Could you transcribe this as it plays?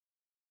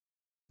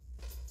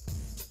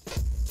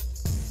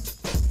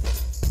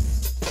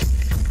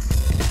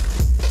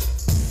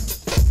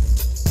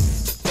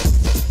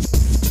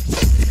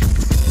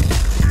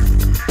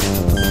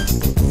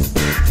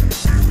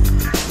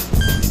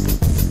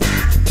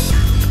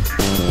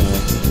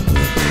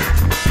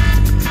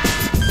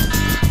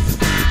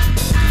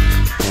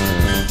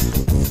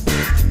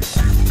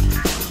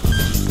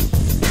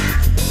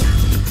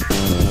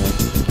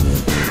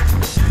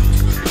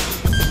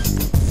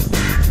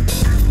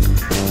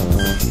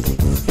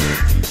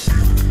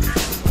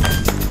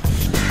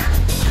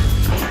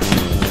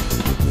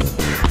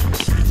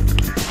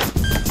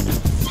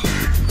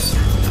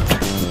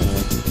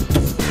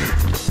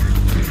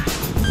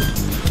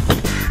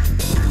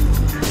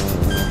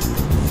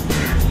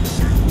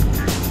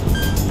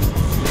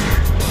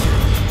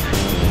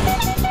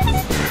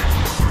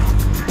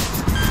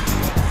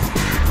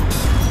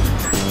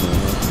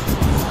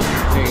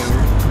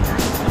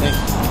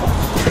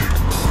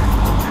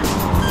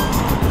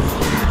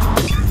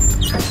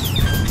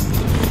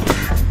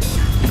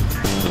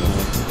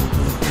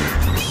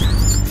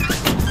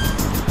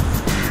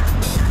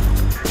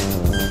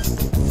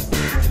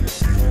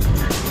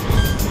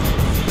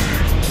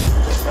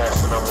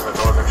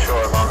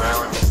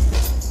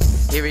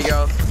Here we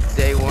go,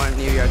 day one,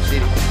 New York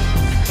City.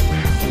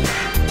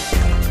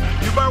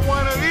 You buy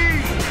one of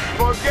these,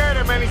 forget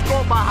it, man. It's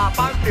called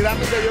Bajapante. That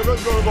means that you're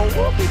gonna go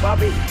whoopie,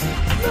 papi.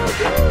 No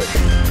good.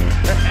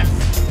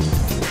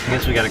 I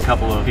guess we got a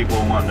couple of people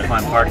wanting to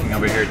find parking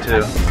over here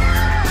too.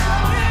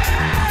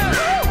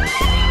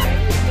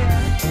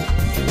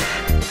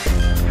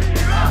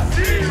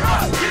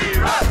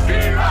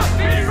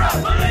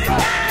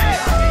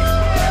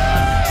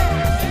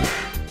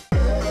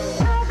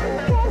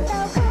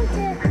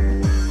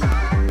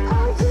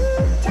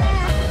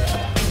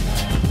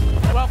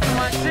 Welcome to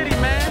my city,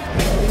 man.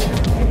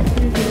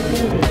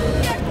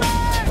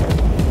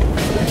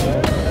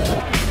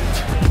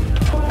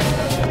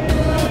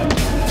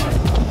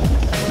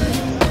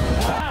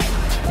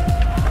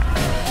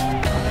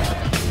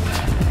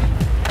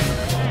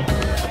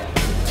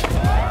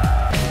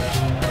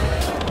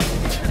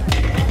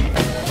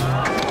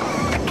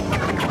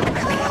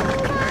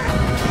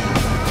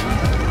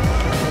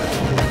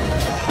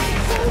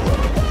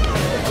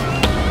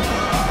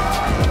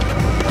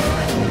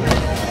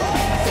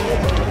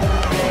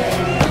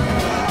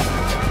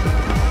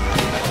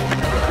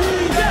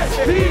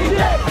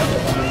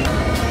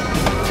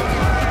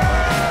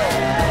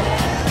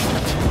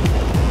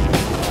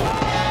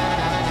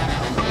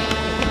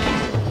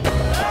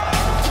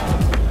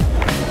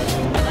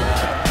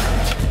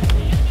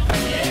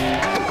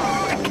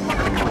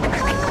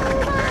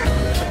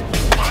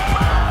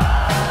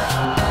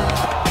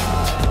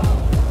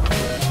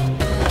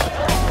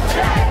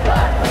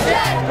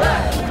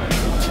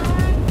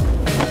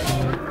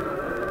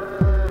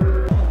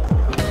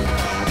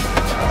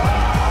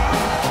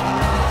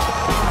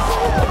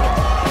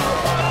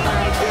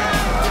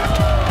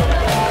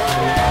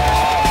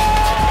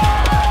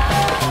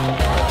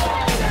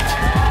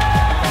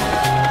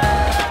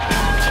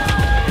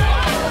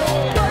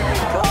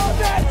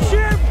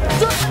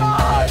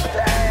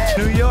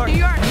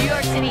 New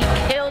York City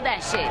killed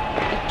that shit.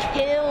 It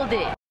killed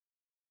it.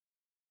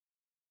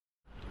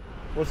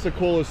 What's the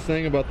coolest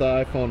thing about the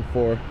iPhone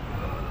 4?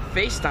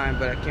 FaceTime,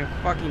 but I can't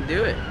fucking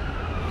do it.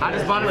 I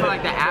just bought it for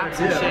like the apps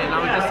and shit, and I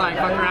was just like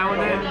fucking around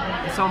with it.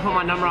 And someone put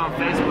my number on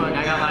Facebook.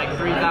 I got like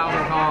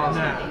 3,000 calls.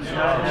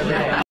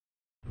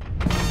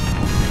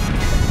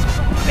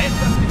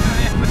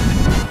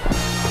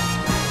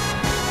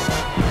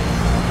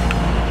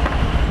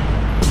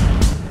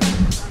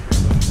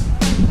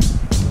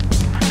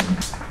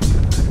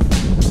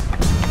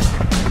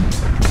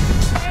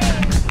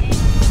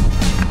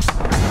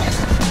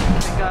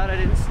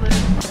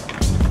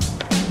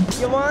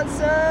 You want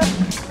some?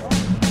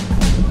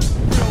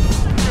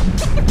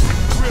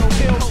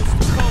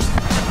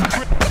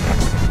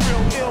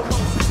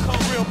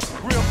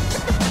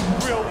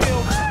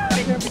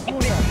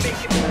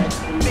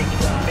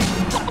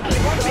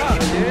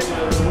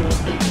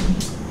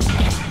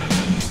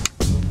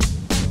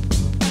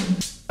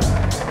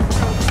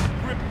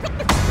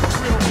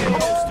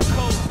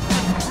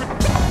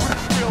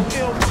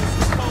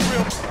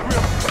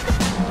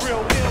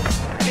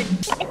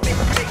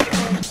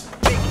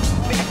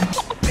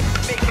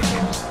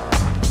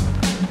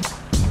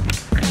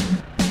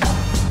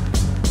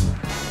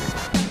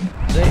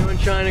 Is anyone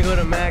trying to go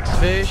to Max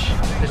Fish?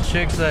 This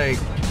chick's like,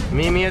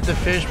 meet me at the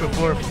fish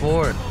before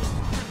 4.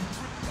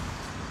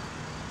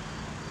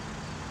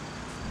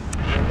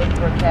 I looked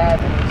for a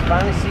cab and we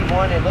finally see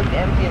one. It looked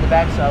empty in the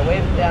back, so I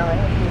waved him down like,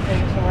 hey, can you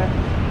take me somewhere?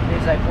 And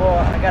he's like, well,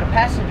 I got a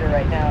passenger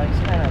right now. He's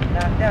kind of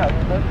knocked out.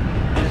 And look,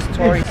 this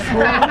Torey.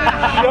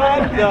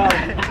 Shut up!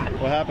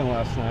 What happened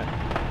last night?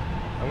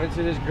 I went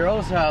to this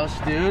girl's house,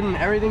 dude, and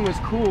everything was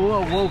cool.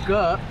 I woke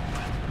up,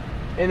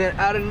 and then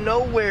out of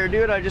nowhere,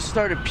 dude, I just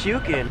started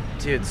puking.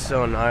 Dude, it's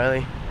so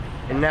gnarly.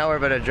 And now we're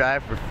about to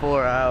drive for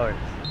 4 hours.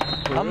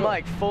 I'm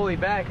like fully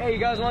back. Hey, you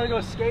guys want to go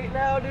skate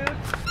now, dude?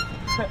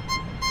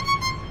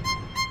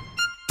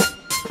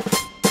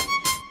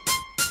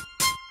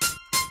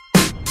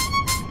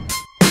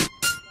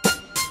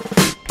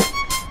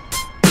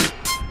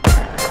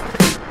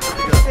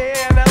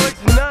 Damn, that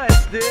looks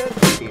nuts, dude.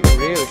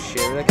 Real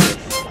shit, look at this.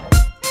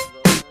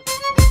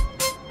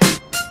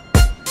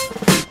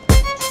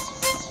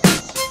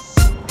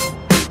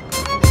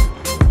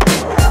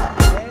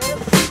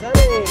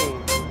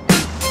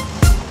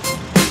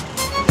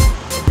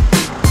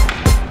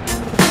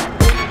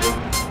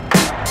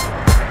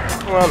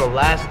 We're on the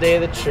last day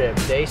of the trip,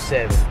 day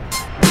 7.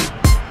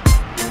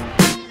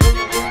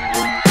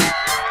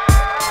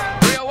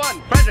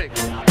 301, Frederick.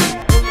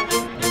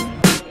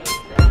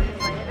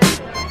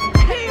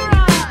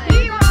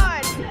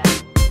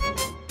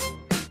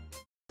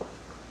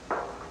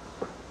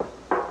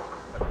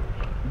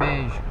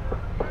 Beige.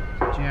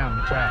 Jam,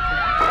 track.